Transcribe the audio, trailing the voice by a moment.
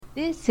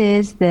This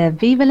is the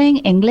Vivaling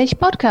English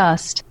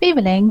podcast.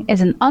 Vivaling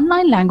is an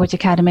online language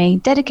academy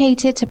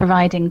dedicated to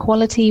providing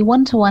quality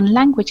one-to-one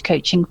language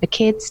coaching for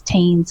kids,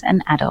 teens,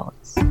 and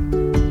adults.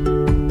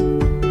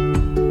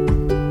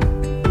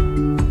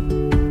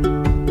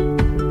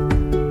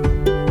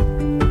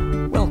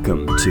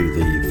 Welcome to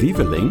the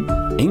Vivaling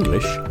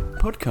English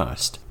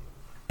podcast.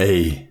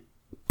 A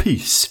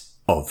piece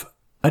of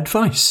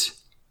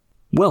advice.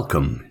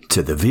 Welcome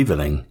to the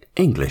Vivaling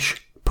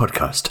English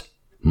podcast.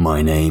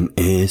 My name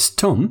is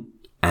Tom,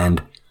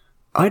 and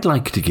I'd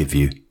like to give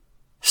you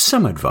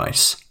some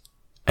advice,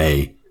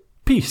 a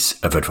piece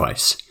of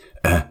advice,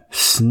 a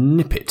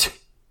snippet,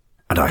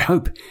 and I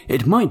hope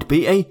it might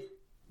be a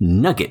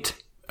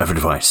nugget of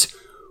advice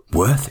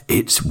worth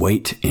its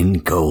weight in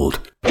gold.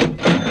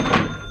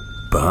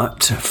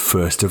 But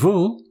first of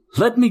all,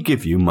 let me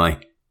give you my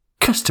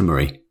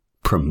customary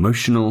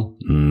promotional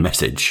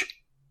message.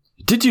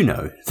 Did you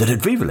know that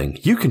at Vivaling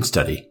you can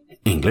study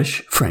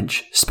English,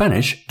 French,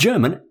 Spanish,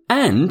 German,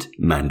 and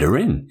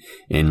Mandarin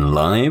in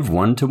live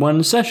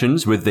one-to-one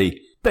sessions with the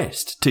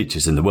best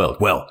teachers in the world?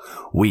 Well,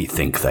 we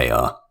think they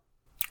are.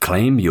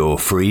 Claim your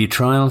free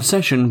trial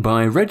session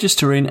by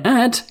registering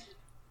at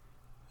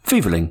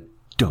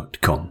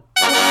vivaling.com.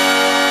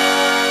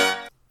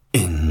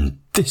 In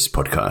this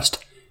podcast,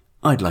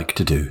 I'd like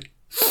to do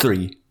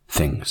 3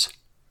 things.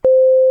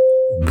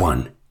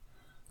 1.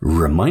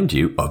 Remind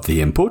you of the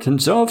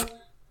importance of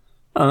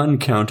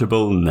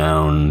uncountable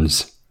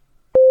nouns.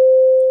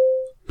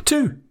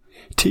 2.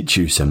 Teach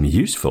you some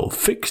useful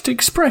fixed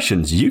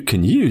expressions you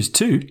can use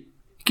to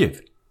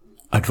give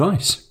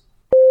advice.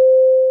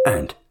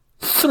 And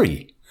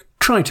 3.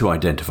 Try to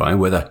identify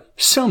whether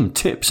some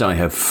tips I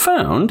have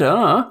found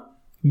are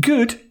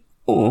good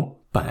or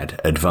bad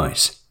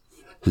advice.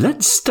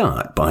 Let's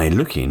start by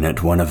looking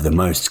at one of the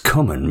most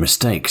common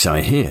mistakes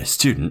I hear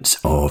students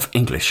of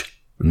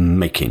English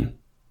making.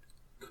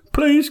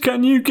 Please,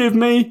 can you give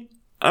me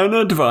an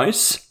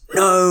advice?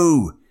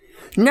 No,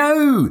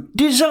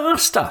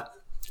 disaster.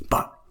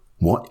 But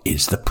what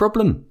is the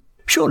problem?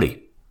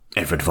 Surely,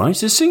 if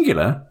advice is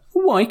singular,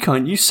 why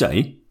can't you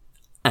say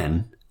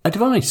an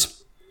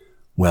advice?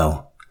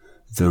 Well,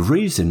 the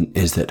reason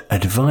is that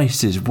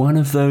advice is one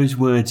of those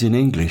words in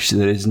English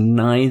that is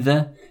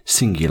neither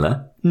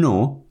singular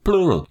nor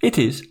plural. It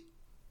is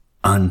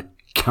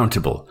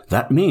uncountable.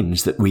 That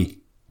means that we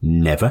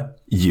never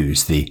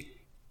use the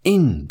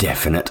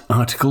indefinite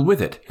article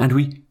with it, and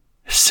we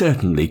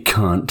certainly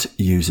can't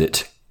use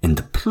it in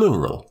the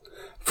plural.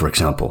 For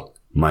example,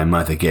 my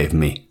mother gave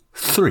me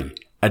 3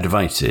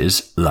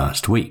 advices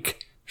last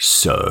week.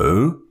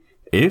 So,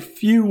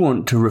 if you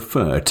want to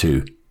refer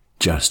to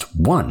just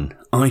one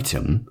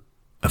item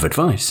of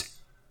advice,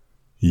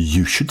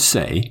 you should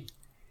say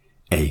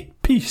a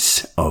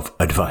piece of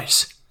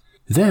advice.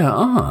 There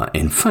are,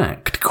 in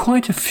fact,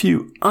 quite a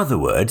few other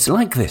words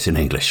like this in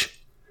English.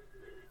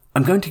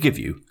 I'm going to give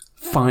you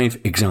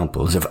 5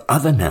 examples of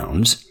other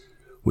nouns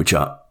which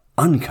are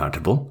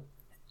uncountable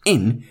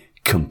in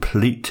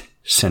complete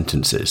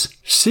sentences.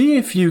 See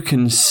if you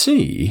can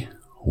see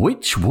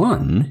which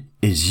one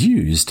is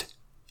used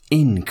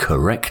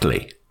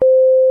incorrectly.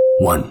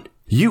 1.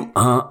 You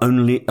are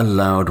only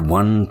allowed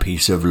 1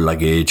 piece of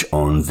luggage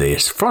on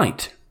this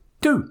flight.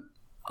 2.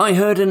 I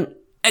heard an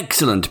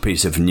excellent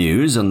piece of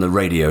news on the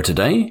radio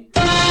today.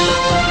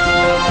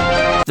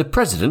 The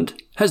president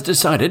has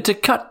decided to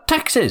cut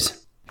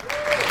taxes.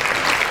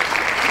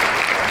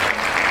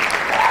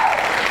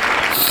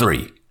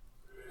 3.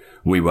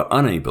 We were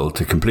unable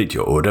to complete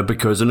your order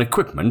because an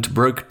equipment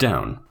broke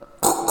down.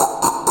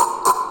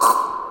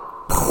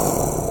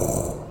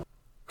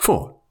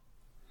 4.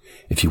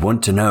 If you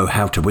want to know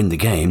how to win the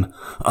game,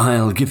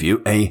 I'll give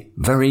you a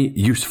very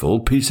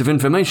useful piece of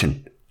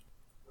information.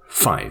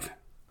 5.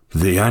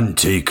 The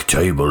antique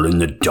table in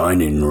the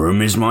dining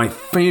room is my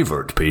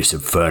favourite piece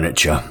of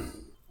furniture.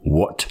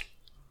 What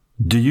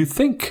do you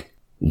think?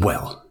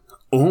 Well,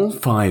 all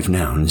 5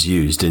 nouns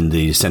used in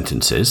these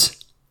sentences,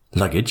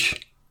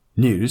 luggage,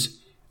 news,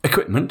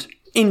 equipment,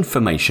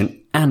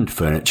 information, and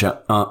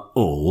furniture, are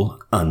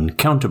all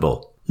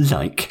uncountable,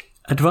 like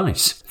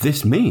advice.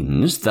 This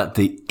means that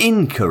the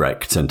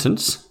incorrect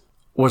sentence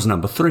was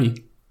number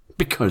 3,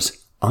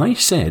 because I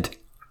said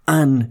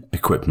an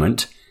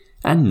equipment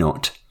and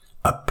not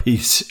a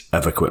piece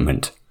of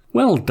equipment.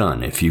 Well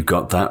done if you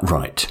got that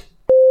right.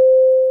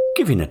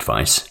 Giving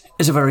advice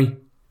is a very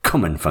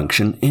common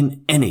function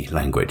in any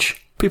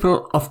language.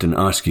 People often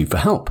ask you for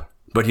help,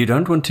 but you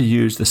don't want to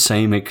use the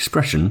same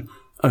expression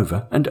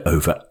over and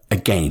over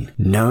again.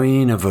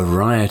 Knowing a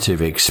variety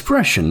of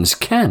expressions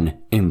can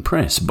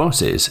impress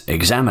bosses,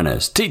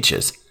 examiners,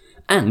 teachers,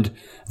 and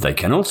they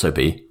can also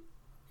be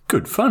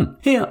good fun.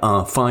 Here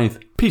are 5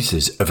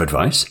 pieces of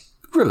advice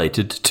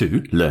related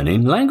to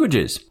learning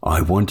languages.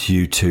 I want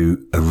you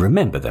to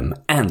remember them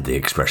and the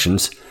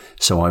expressions,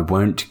 so I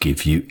won't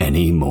give you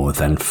any more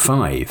than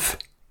 5.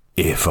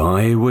 If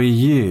I were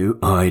you,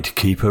 I'd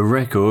keep a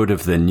record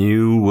of the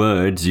new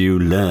words you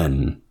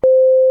learn.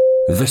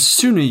 The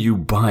sooner you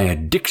buy a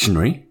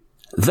dictionary,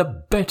 the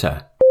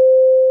better.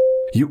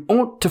 You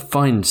ought to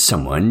find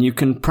someone you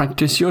can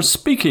practice your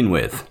speaking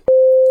with.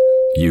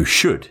 You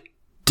should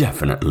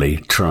definitely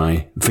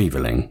try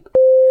Vivaling.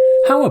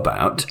 How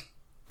about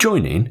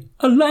joining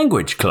a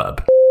language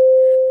club?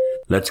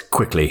 Let's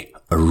quickly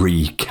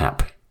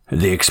recap.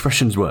 The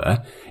expressions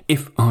were,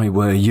 if I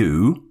were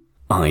you,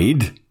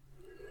 I'd.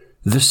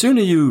 The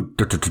sooner you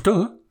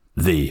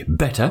the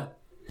better.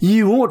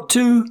 You ought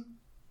to.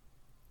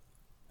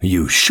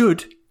 You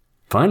should.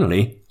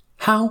 Finally,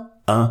 how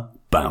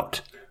about.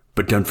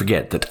 But don't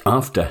forget that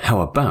after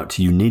how about,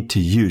 you need to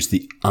use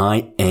the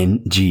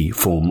ing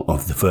form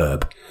of the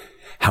verb.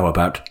 How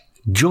about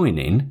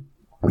joining,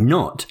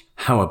 not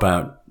how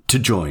about to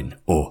join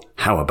or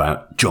how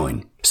about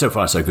join. So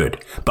far, so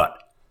good.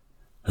 But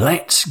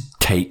let's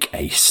take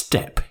a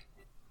step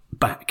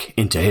back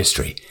into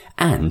history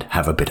and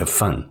have a bit of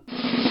fun.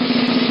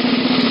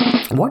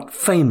 What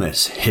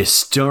famous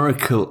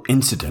historical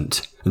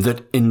incident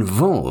that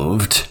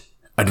involved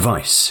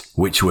advice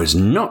which was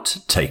not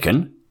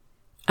taken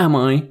am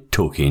I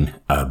talking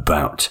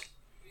about?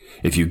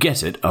 If you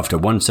guess it after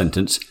one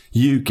sentence,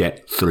 you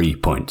get 3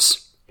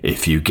 points.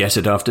 If you guess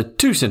it after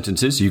 2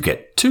 sentences, you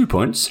get 2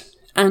 points.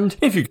 And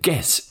if you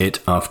guess it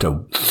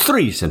after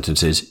 3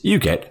 sentences, you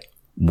get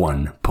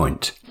 1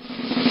 point.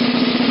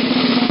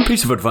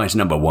 Piece of advice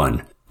number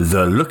 1.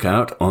 The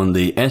lookout on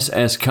the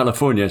SS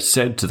California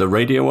said to the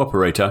radio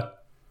operator,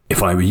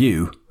 if I were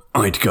you,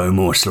 I'd go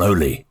more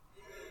slowly.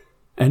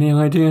 Any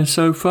idea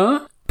so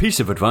far? Piece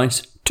of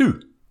advice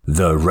 2.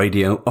 The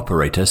radio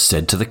operator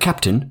said to the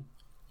captain,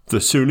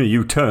 the sooner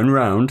you turn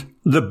round,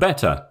 the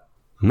better.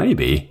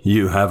 Maybe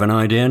you have an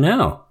idea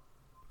now.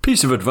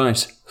 Piece of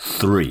advice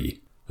 3.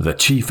 The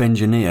chief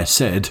engineer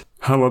said,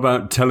 how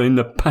about telling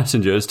the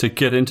passengers to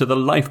get into the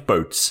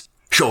lifeboats?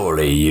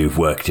 Surely you've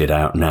worked it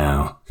out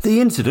now.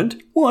 The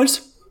incident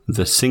was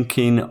the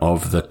sinking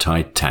of the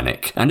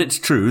Titanic. And it's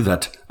true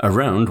that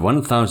around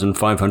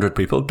 1,500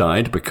 people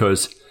died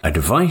because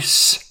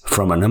advice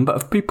from a number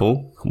of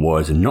people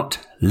was not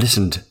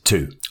listened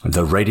to.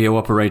 The radio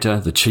operator,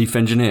 the chief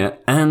engineer,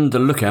 and the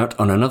lookout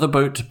on another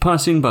boat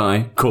passing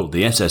by called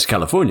the SS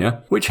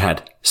California, which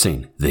had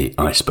seen the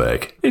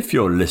iceberg. If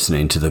you're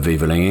listening to the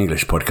Vivaling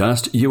English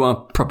podcast, you are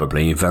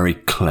probably very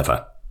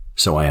clever.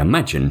 So I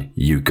imagine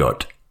you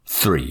got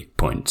 3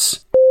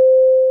 points.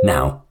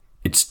 Now,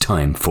 it's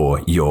time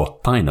for your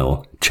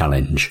final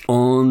challenge.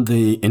 On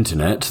the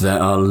internet,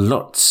 there are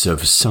lots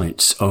of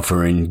sites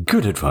offering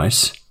good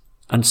advice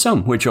and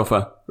some which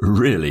offer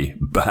really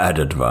bad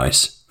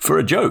advice. For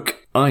a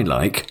joke, I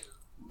like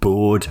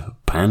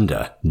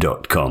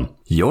boredpanda.com.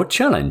 Your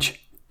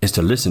challenge is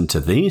to listen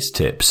to these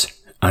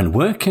tips and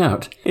work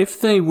out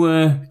if they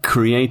were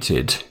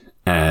created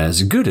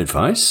as good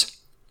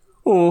advice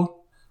or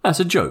as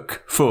a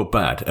joke for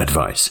bad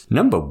advice.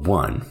 Number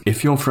 1,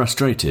 if you're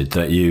frustrated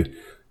that you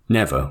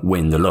never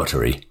win the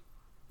lottery,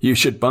 you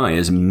should buy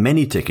as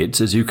many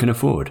tickets as you can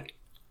afford.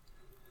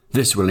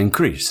 This will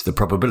increase the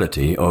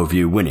probability of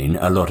you winning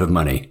a lot of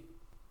money.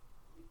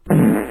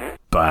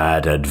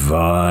 Bad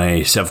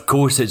advice. Of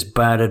course it's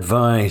bad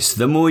advice.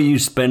 The more you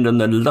spend on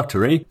the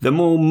lottery, the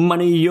more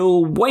money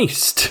you'll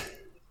waste.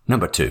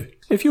 Number 2,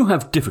 if you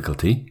have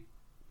difficulty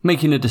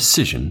making a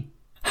decision,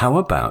 how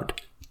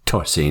about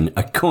tossing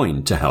a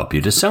coin to help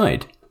you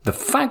decide? The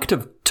fact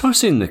of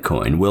tossing the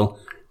coin will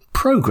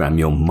program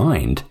your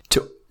mind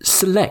to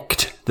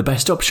select the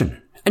best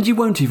option, and you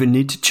won't even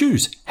need to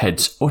choose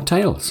heads or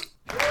tails.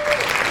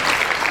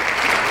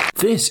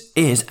 This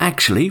is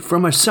actually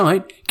from a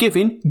site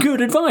giving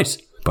good advice,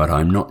 but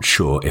I'm not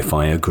sure if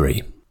I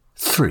agree.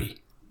 3,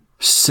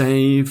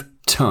 save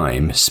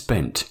time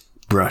spent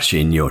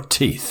brushing your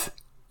teeth.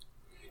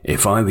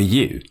 If I were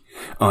you,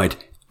 I'd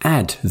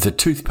add the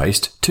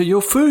toothpaste to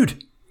your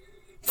food.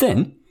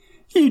 Then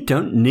you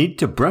don't need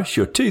to brush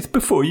your teeth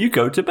before you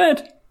go to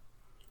bed.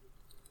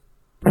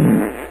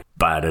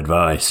 Bad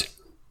advice.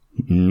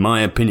 In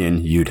my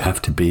opinion, you'd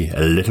have to be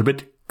a little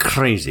bit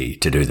crazy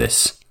to do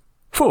this.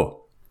 4,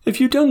 if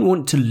you don't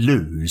want to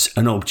lose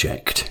an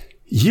object,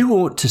 you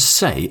ought to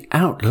say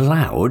out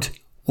loud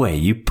where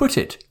you put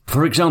it.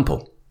 For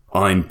example,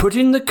 I'm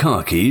putting the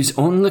car keys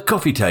on the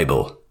coffee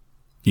table.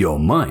 Your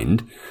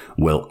mind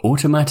will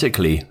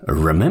automatically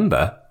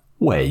remember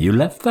where you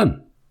left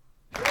them.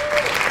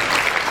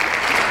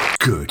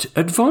 Good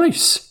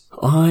advice.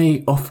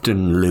 I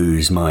often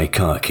lose my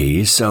car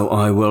keys, so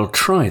I will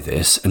try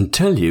this and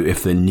tell you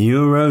if the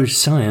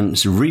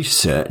neuroscience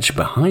research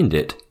behind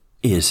it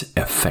is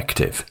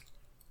effective.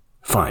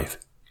 5,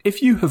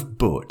 if you have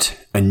bought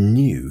a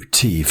new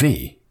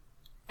TV,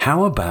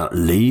 how about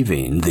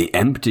leaving the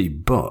empty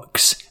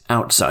box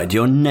outside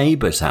your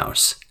neighbour's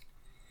house?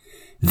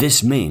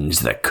 This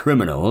means that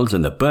criminals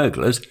and the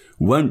burglars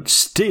won't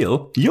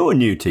steal your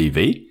new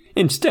TV.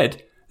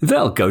 Instead,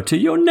 they'll go to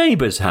your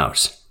neighbour's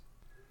house.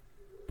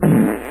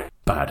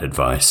 Bad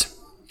advice.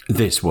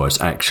 This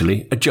was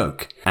actually a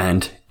joke,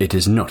 and it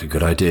is not a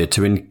good idea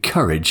to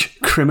encourage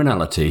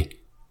criminality,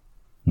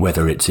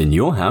 whether it's in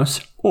your house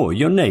or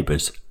your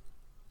neighbour's.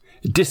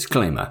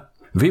 Disclaimer.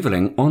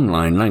 Vivaling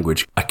Online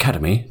Language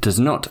Academy does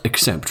not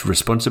accept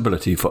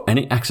responsibility for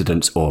any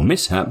accidents or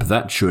mishap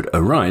that should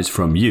arise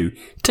from you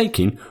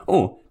taking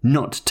or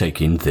not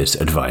taking this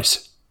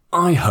advice.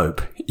 I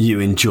hope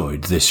you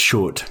enjoyed this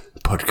short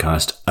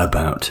podcast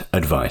about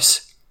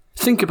advice.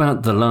 Think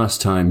about the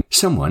last time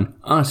someone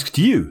asked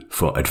you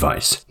for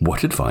advice.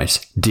 What advice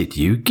did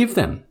you give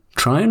them?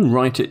 Try and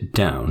write it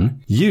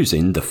down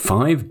using the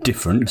 5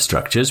 different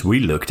structures we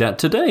looked at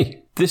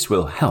today. This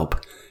will help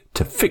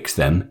to fix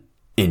them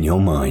in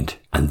your mind.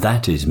 And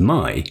that is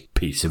my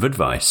piece of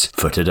advice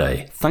for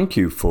today. Thank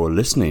you for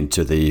listening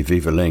to the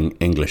Vivaling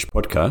English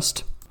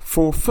podcast.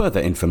 For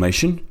further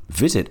information,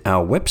 visit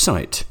our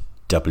website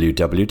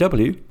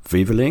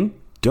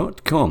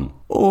www.vivaling.com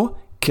or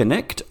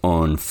connect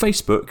on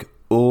Facebook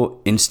or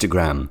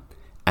Instagram.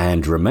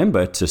 And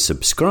remember to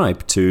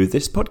subscribe to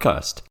this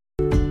podcast.